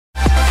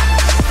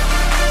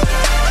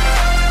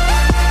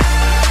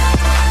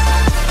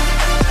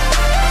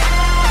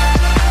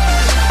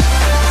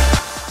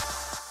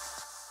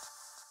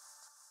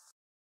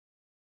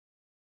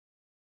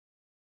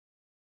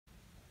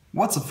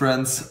What's up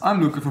friends,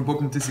 I'm Luca from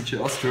PTCGA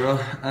Austria,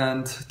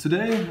 and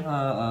today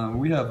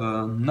we have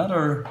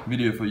another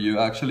video for you.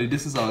 Actually,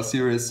 this is our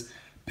series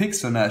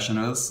Picks for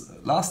Nationals.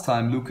 Last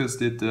time Lucas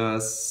did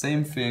the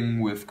same thing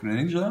with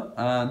Greninja,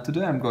 and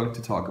today I'm going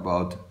to talk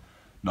about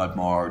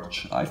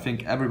Nightmarch. I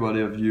think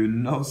everybody of you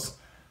knows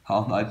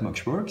how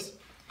Nightmarch works.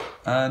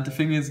 And the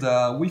thing is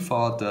that we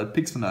thought that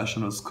Picks for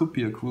Nationals could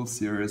be a cool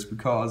series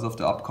because of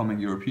the upcoming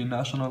European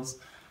Nationals.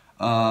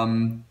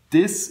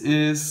 This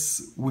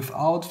is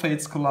without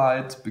Fates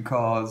Collide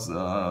because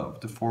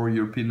the 4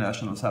 European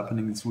Nationals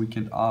happening this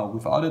weekend are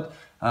without it,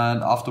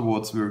 and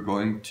afterwards we're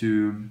going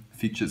to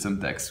feature some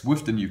decks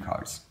with the new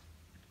cards.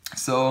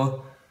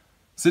 So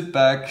sit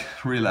back,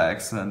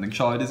 relax and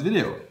enjoy this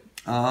video.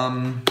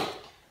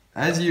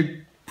 As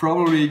you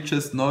probably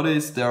just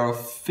noticed, there are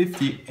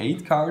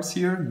 58 cards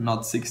here,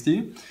 not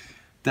 60.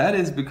 That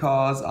is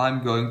because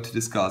I'm going to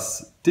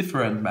discuss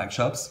different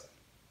matchups,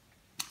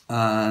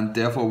 and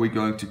therefore we're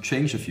going to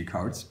change a few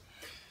cards.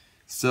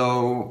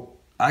 So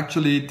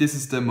actually this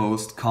is the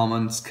most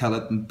common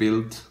skeleton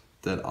build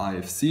that I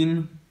have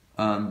seen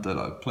and that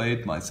I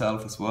played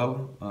myself as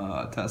well.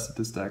 I tested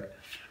this deck.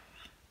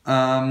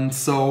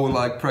 So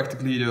like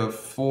practically the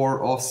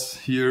 4 offs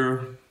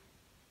here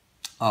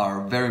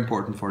are very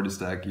important for this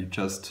deck. You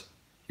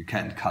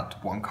can't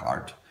cut one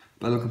card.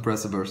 Battle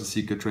Compressor versus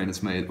Seeker,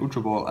 Trainer's Mate,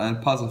 Ultra Ball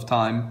and Pass of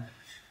Time.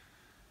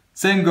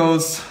 Same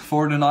goes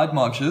for the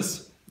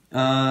Nightmarches.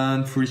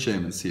 And 3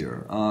 Shamans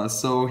here.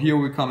 So here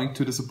we're coming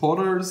to the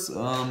supporters.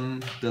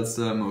 That's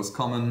the most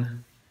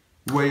common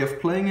way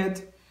of playing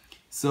it.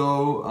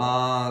 So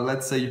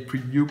let's say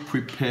you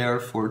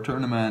prepare for a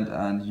tournament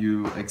and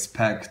you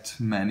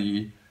expect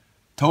many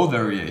Toad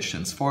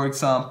variations. For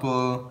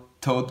example,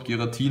 Toad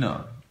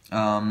Giratina.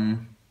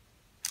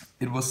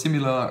 It was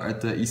similar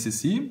at the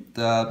ECC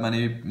that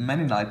many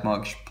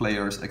Nightmarch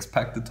players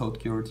expected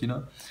Toad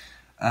Giratina,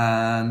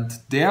 and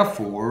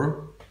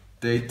therefore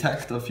they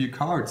tacked a few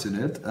cards in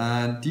it,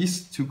 and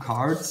these 2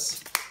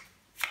 cards,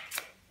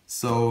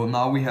 so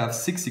now we have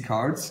 60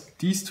 cards,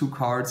 these 2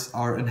 cards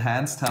are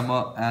Enhanced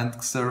Hammer and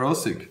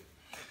Xerosic.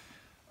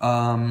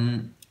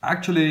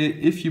 Actually,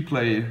 if you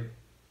play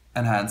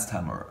Enhanced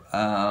Hammer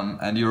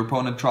and your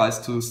opponent tries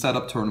to set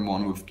up turn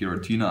 1 with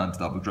Giratina and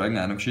Double Dragon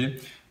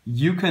Energy,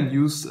 you can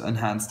use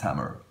Enhanced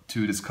Hammer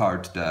to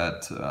discard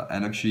that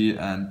energy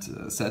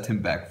and set him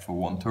back for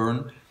 1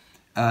 turn.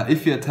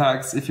 If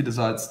he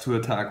decides to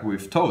attack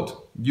with Toad,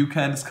 you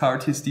can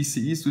discard his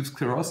DCEs with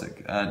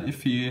Xerosic, and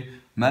if he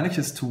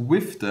manages to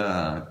whiff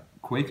the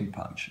Quaking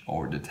Punch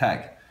or the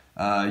tag,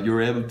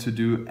 you're able to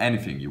do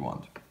anything you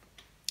want.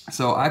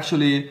 So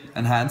actually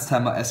Enhanced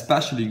Hammer,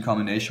 especially in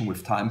combination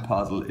with Time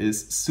Puzzle,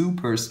 is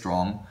super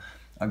strong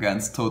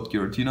against Toad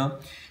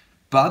Giratina.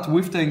 But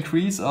with the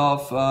increase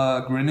of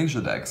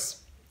Greninja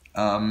decks,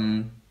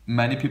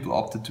 many people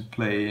opted to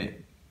play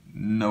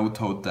no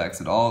Toad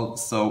decks at all,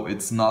 so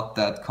it's not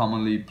that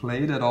commonly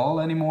played at all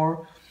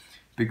anymore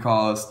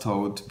because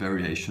Toad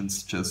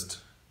variations just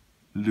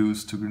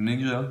lose to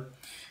Greninja.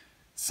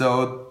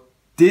 So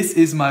this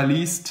is my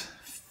least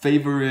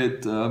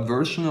favorite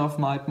version of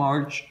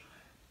Nightmarch,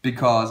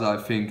 because I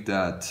think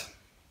that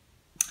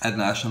at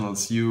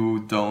Nationals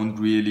you don't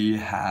really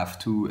have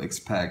to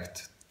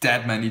expect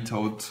that many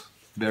Toad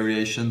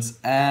variations,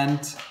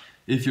 and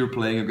if you're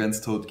playing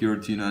against Toad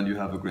Giratina and you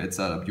have a great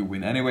setup, you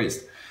win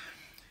anyways.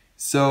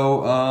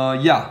 So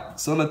yeah,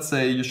 so let's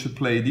say you should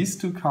play these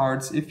 2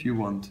 cards if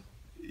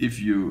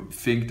you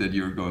think that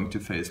you're going to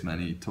face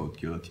many Toad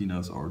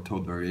Giratinas or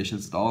Toad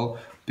variations at all,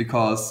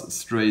 because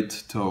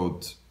straight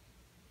Toad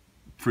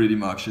pretty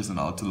much is an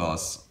auto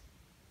loss.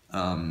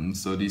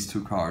 So these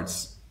 2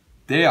 cards,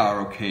 they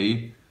are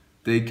okay,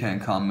 they can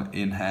come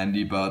in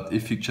handy, but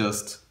if you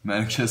just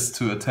manages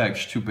to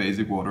attach 2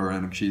 basic water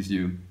energies,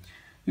 you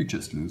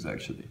just lose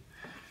actually.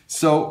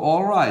 So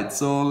alright,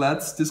 so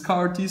let's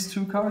discard these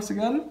 2 cards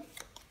again.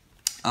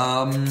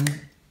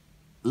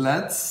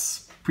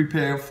 Let's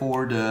prepare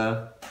for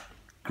the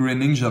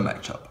Greninja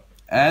matchup.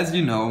 As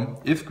you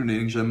know, if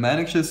Greninja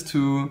manages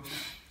to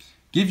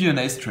give you an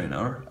Ace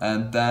Trainer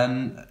and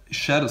then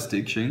Shadow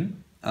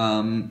Stitching,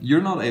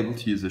 you're not able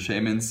to use the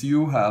Shamans.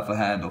 You have a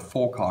hand of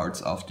 4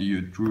 cards after you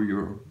drew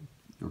your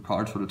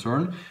card for the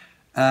turn,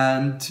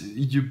 and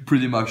you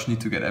pretty much need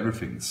to get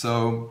everything.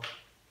 So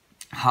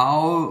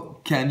how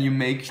can you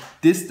make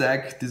this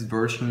deck, this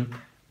version,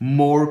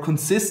 more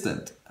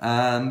consistent?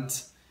 And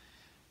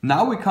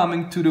now we're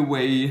coming to the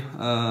way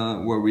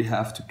where we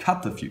have to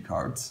cut a few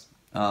cards.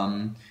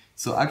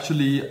 So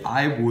actually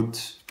I would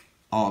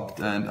opt,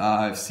 and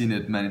I've seen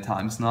it many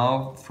times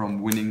now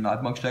from winning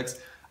Nightmarch decks,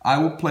 I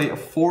would play a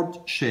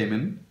 4th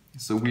Shaman.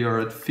 So we are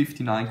at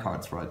 59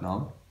 cards right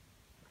now.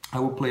 I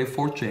would play a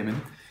 4th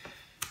Shaman.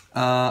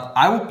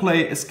 I would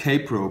play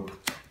Escape Rope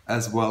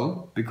as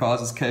well,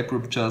 because Escape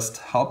Rope just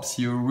helps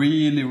you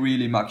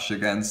really much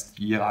against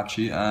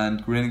Jirachi,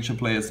 and Greninja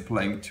players are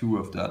playing 2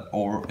 of that,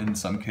 or in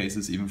some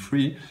cases even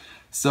 3.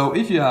 So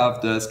if you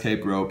have the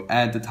Escape Rope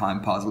and the Time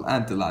Puzzle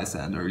and the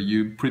Lysander,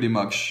 you pretty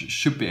much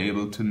should be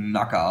able to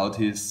knock out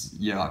his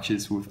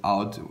Jirachis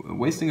without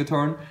wasting a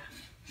turn.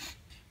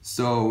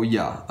 So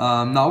yeah,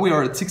 now we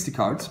are at 60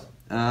 cards,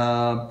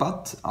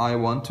 but I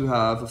want to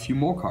have a few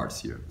more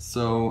cards here.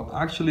 So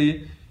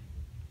actually,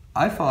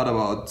 I thought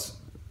about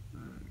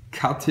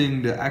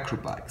cutting the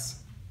acrobikes,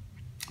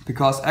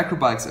 because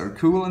acrobikes are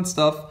cool and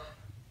stuff,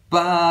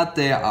 but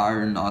they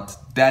are not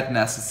that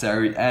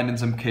necessary, and in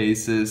some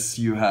cases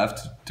you have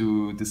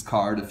to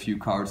discard a few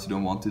cards you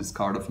don't want to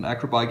discard of an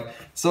acrobike.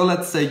 So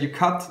let's say you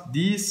cut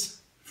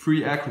these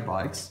 3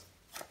 acrobikes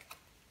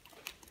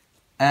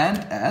and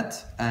add,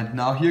 and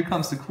now here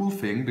comes the cool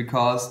thing,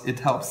 because it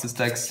helps this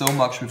deck so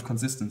much with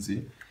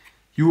consistency.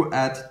 You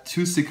add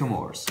 2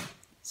 sycamores.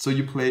 So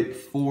you play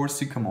 4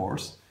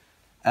 sycamores,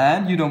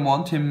 and you don't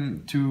want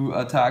him to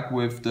attack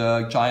with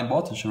the giant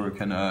water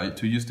shuriken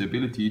to use the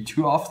ability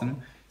too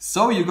often.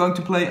 So you're going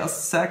to play a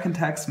second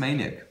Hex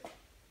Maniac.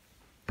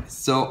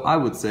 So I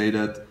would say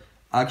that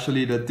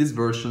actually that this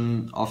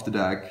version of the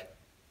deck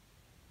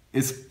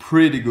is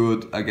pretty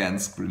good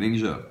against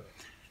Greninja.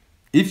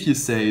 If you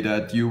say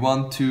that you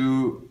want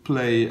to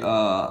play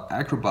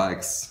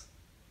acrobikes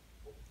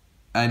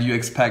and you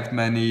expect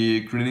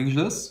many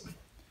Greninjas,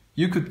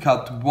 you could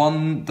cut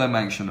 1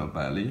 Dimensional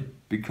Valley,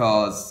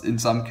 because in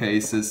some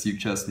cases you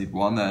just need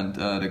 1, and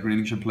the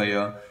Greninja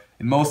player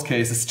in most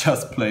cases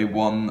just play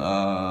 1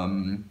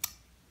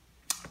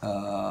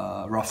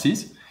 Rough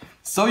Seas.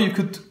 So you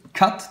could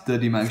cut the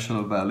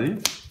Dimensional Valley,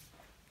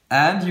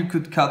 and you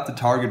could cut the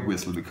Target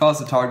Whistle, because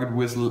the Target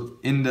Whistle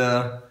in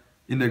the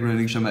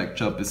Greninja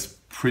matchup is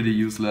pretty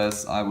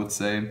useless, I would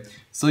say.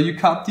 So you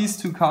cut these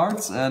 2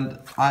 cards, and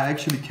I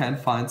actually can't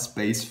find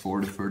space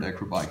for the 3rd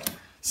acrobike.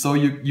 So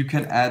you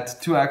can add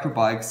 2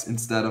 acrobikes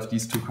instead of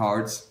these 2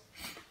 cards.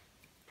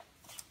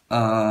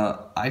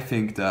 I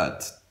think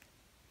that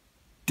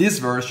this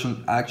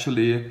version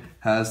actually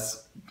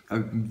has a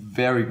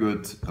very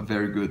good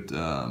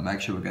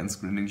matchup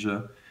against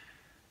Greninja.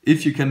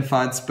 If you can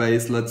find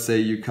space, let's say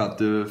you cut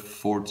the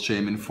 4th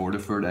Shaman for the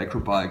 3rd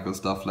acrobike or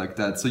stuff like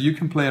that, so you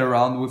can play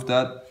around with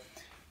that.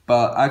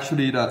 But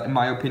actually, in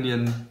my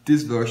opinion,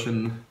 this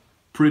version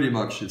pretty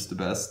much is the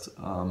best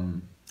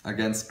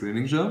against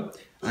Greninja.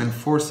 And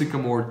 4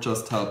 Sycamore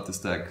just helped this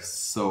deck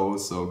so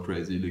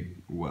crazily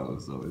well,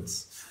 so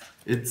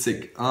it's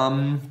sick.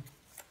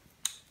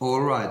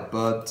 Alright,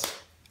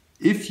 but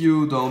if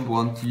you don't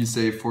want to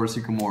say 4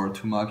 Sycamore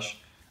too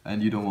much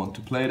and you don't want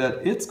to play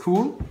that, it's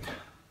cool.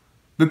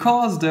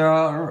 Because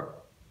there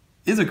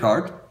is a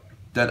card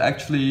that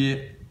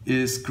actually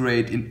is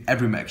great in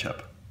every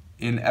matchup.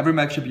 In every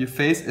matchup you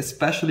face,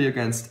 especially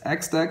against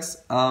X decks.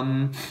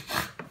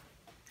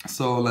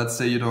 So let's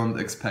say you don't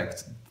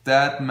expect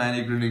that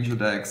many Greninja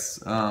decks,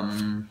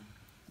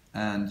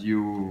 and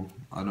you,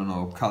 I don't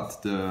know,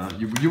 cut the...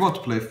 You want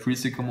to play 3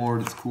 Sycamore,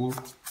 that's cool.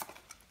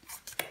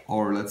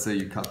 Or let's say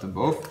you cut them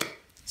both.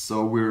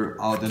 So we're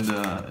out in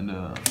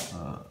the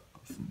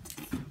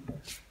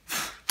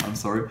I'm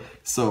sorry.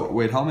 So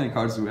wait, how many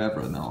cards do we have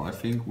right now? I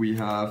think we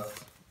have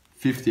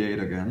 58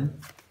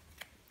 again.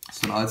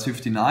 So now it's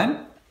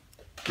 59,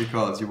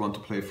 because you want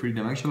to play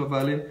 3-dimensional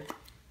Valley.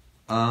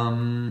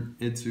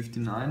 It's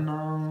 59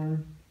 now.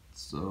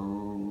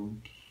 So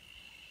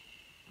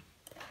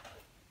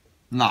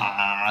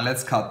nah,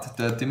 let's cut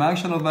the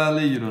Dimensional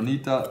Valley, you don't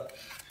need that.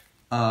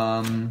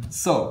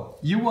 So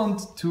you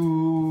want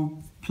to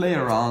play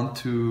around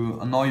to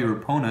annoy your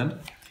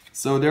opponent.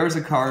 So there's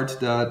a card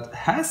that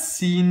has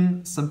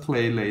seen some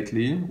play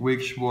lately,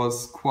 which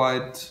was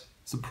quite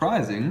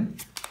surprising,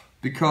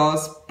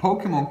 because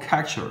Pokemon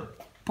Catcher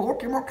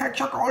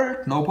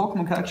Gold! No,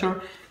 Pokemon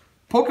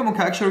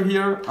Catcher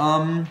here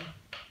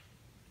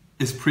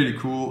is pretty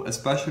cool,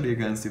 especially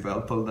against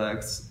developer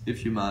decks,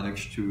 if you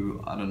manage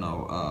to, I don't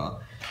know,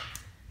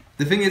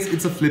 the thing is,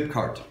 it's a flip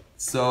card,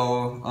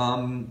 so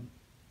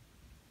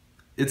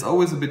it's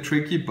always a bit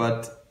tricky,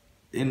 but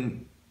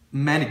in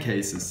many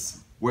cases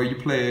where you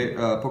play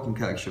Pokemon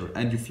Catcher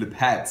and you flip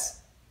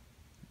heads,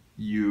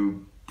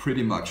 you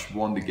pretty much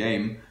won the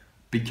game,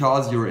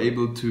 because you're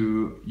able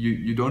to,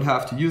 you don't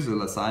have to use a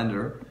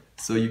Lysander,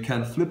 so you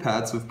can flip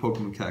heads with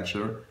Pokemon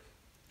Catcher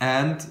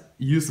and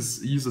use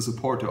a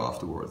supporter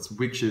afterwards,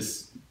 which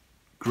is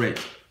great.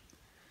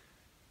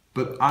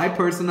 But I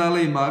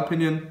personally, in my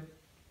opinion,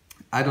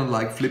 I don't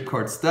like flip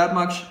cards that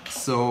much,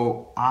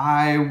 so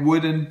I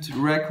wouldn't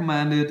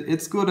recommend it.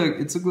 It's good.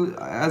 It's a good,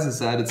 as I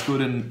said, it's good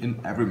in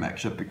every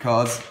matchup,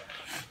 because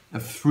a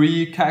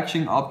free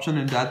catching option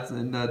in that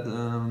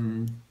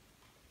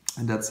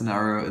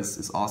scenario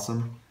is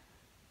awesome.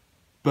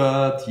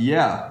 But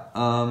yeah,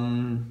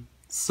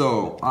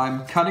 so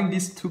I'm cutting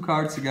these 2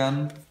 cards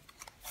again.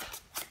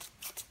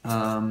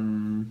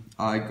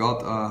 I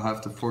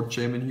have the 4th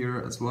Shaman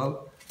here as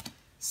well.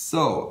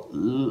 So,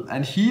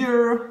 and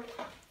here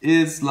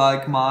is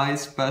like my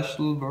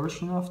special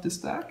version of this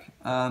deck,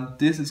 and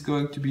this is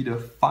going to be the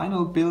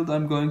final build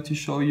I'm going to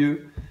show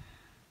you.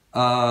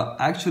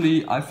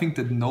 Actually, I think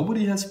that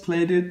nobody has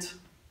played it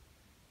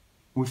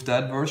with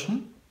that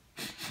version.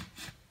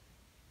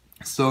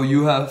 So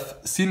you have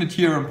seen it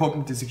here on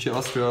Pokemon PTCGA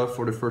Austria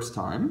for the first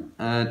time,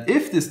 and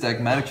if this deck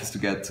manages to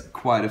get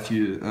quite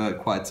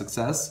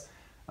success,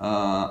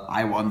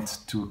 I want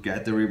to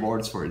get the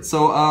rewards for it.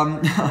 So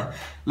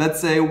let's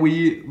say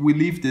we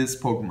leave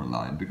this Pokemon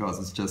line because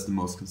it's just the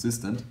most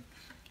consistent.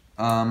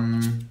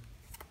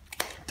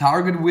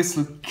 Target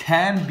Whistle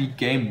can be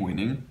game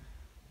winning,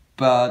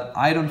 but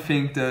I don't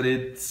think that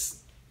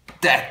it's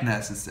that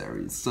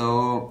necessary.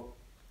 So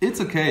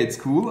it's okay, it's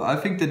cool. I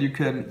think that you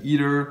can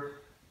either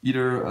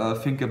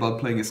think about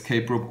playing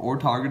Escape Rope or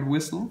Target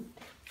Whistle.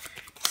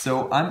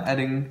 So I'm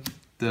adding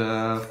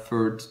the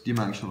third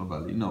dimensional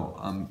valley. No,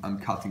 I'm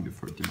cutting the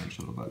third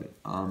dimensional valley.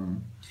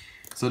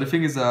 So the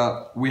thing is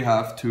that we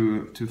have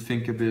to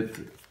think a bit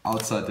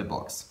outside the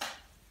box.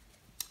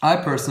 I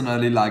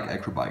personally like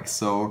acrobikes,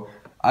 so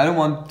I don't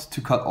want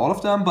to cut all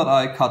of them, but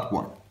I cut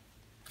one.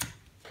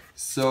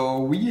 So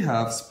we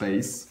have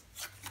space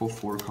for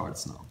 4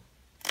 cards now.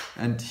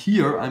 And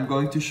here I'm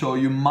going to show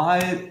you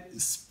my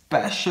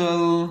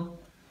special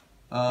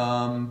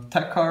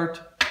tech card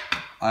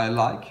I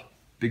like,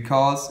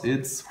 because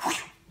it's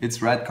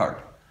red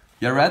card.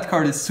 Yeah, red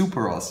card is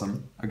super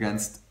awesome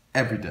against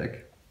every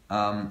deck,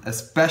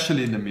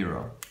 especially in the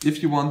mirror.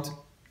 If you want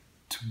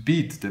to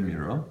beat the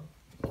mirror,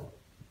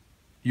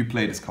 you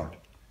play this card.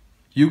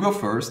 You go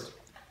first,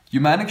 you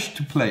manage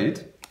to play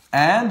it,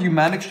 and you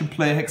manage to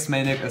play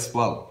Hexmaniac as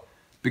well.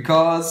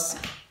 Because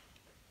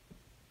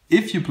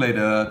if you play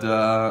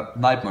the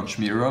Nightmarch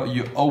mirror,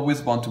 you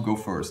always want to go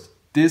first.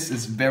 This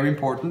is very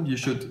important. You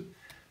should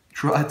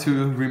try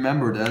to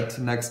remember that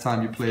next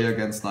time you play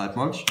against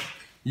Nightmarch.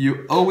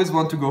 You always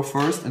want to go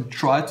first and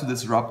try to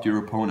disrupt your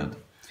opponent.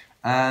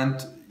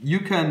 And you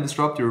can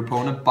disrupt your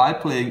opponent by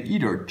playing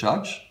either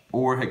Judge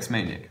or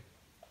Hexmaniac.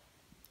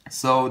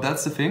 So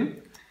that's the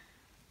thing.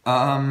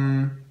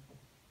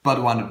 But I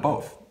wanted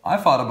both. I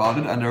thought about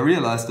it and I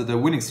realized that the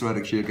winning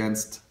strategy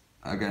against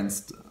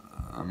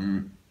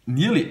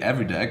nearly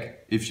every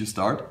deck, if you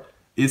start,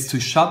 is to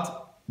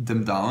shut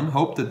them down,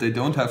 hope that they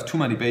don't have too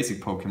many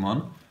basic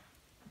Pokemon,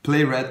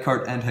 play red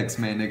card and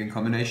Hexmaniac in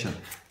combination.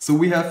 So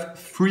we have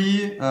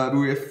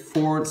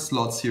 4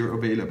 slots here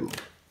available.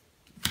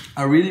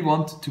 I really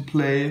want to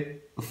play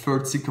a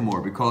third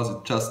Sycamore because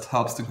it just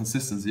helps the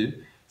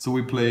consistency. So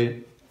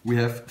we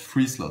have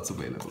 3 slots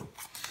available.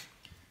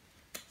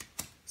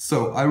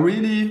 So I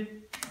really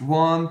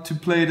want to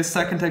play the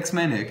second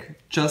Hexmaniac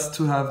just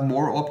to have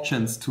more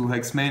options to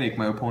Hexmaniac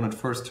my opponent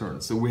first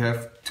turn. So we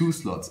have 2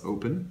 slots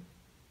open.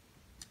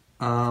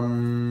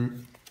 I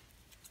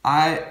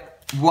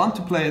want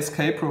to play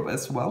Escape Rope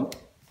as well.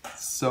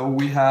 So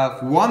we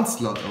have 1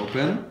 slot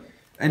open.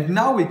 And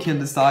now we can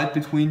decide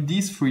between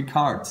these 3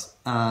 cards.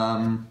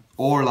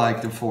 Or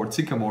like the 4th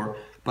Sycamore.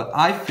 But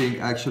I think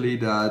actually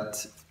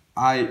that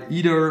I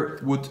either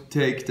would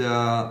take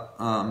the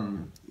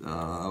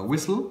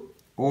Whistle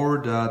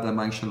or the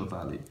Dimensional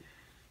Valley.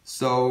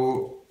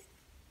 So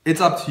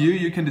it's up to you,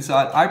 you can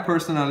decide. I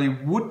personally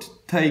would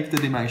take the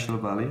Dimensional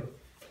Valley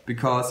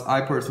because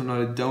I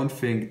personally don't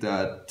think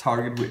that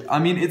I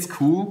mean, it's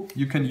cool,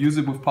 you can use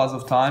it with Pass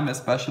of Time,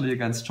 especially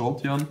against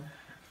Jolteon,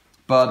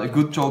 but a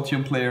good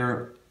Jolteon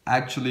player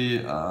actually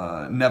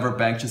never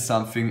benches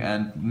something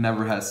and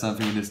never has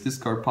something in his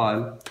discard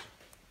pile.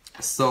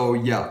 So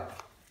yeah,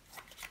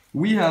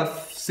 we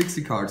have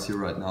 60 cards here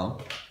right now.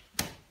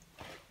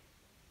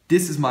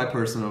 This is my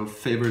personal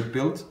favorite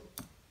build,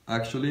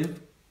 actually.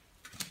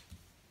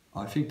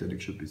 I think that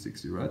it should be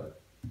 60, right?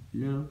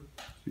 Yeah.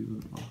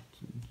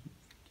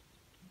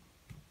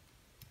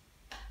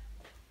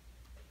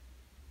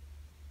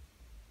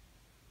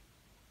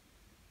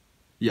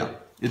 Yeah,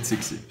 it's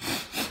 60.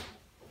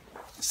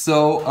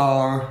 So,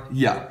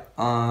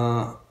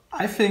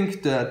 I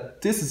think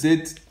that this is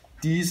it.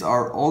 These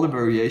are all the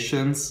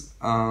variations,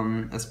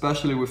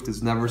 especially with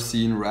this never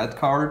seen red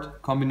card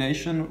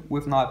combination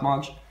with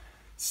Nightmarch.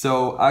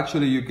 So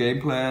actually your game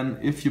plan,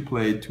 if you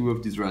play 2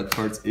 of these red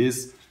cards,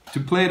 is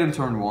to play it in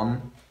turn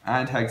 1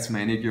 and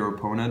Hexmaniac your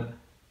opponent.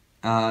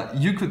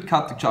 You could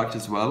cut the Judge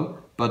as well,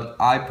 but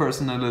I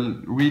personally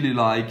really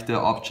like the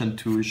option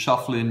to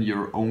shuffle in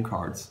your own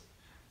cards.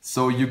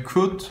 So you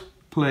could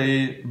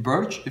play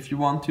Birch if you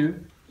want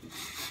to,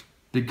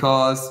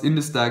 because in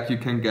this deck you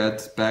can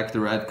get back the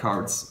red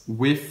cards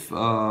with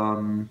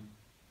Time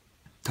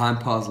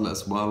Puzzle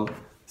as well.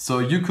 So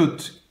you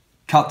could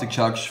cut the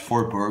Judge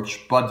for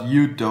Birch, but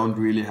you don't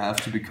really have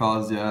to,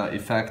 because the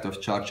effect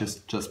of Judge is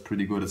just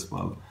pretty good as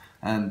well.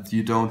 And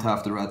you don't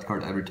have the red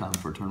card every time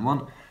for turn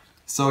 1.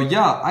 So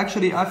yeah,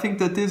 actually I think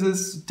that this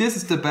is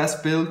the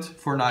best build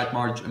for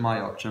Nightmarch in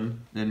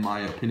my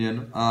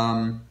opinion.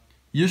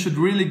 You should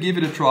really give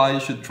it a try, you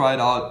should try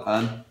it out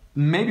and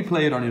maybe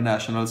play it on your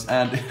nationals,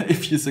 and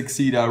if you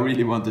succeed I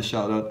really want a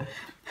shout out.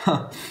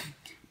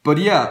 But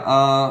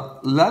yeah,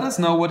 let us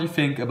know what you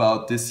think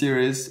about this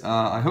series.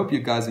 I hope you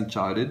guys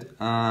enjoyed it.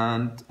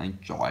 Yeah,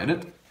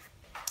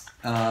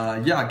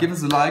 give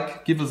us a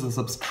like, give us a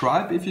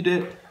subscribe if you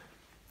did.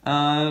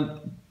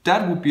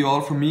 That would be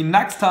all from me.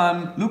 Next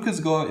time, Luca is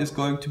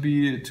going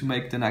to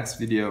make the next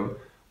video.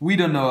 We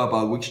don't know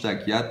about which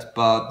deck yet,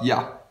 but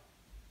yeah.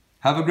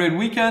 Have a great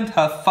weekend,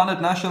 have fun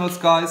at Nationals,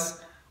 guys.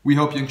 We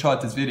hope you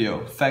enjoyed this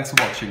video. Thanks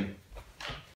for watching.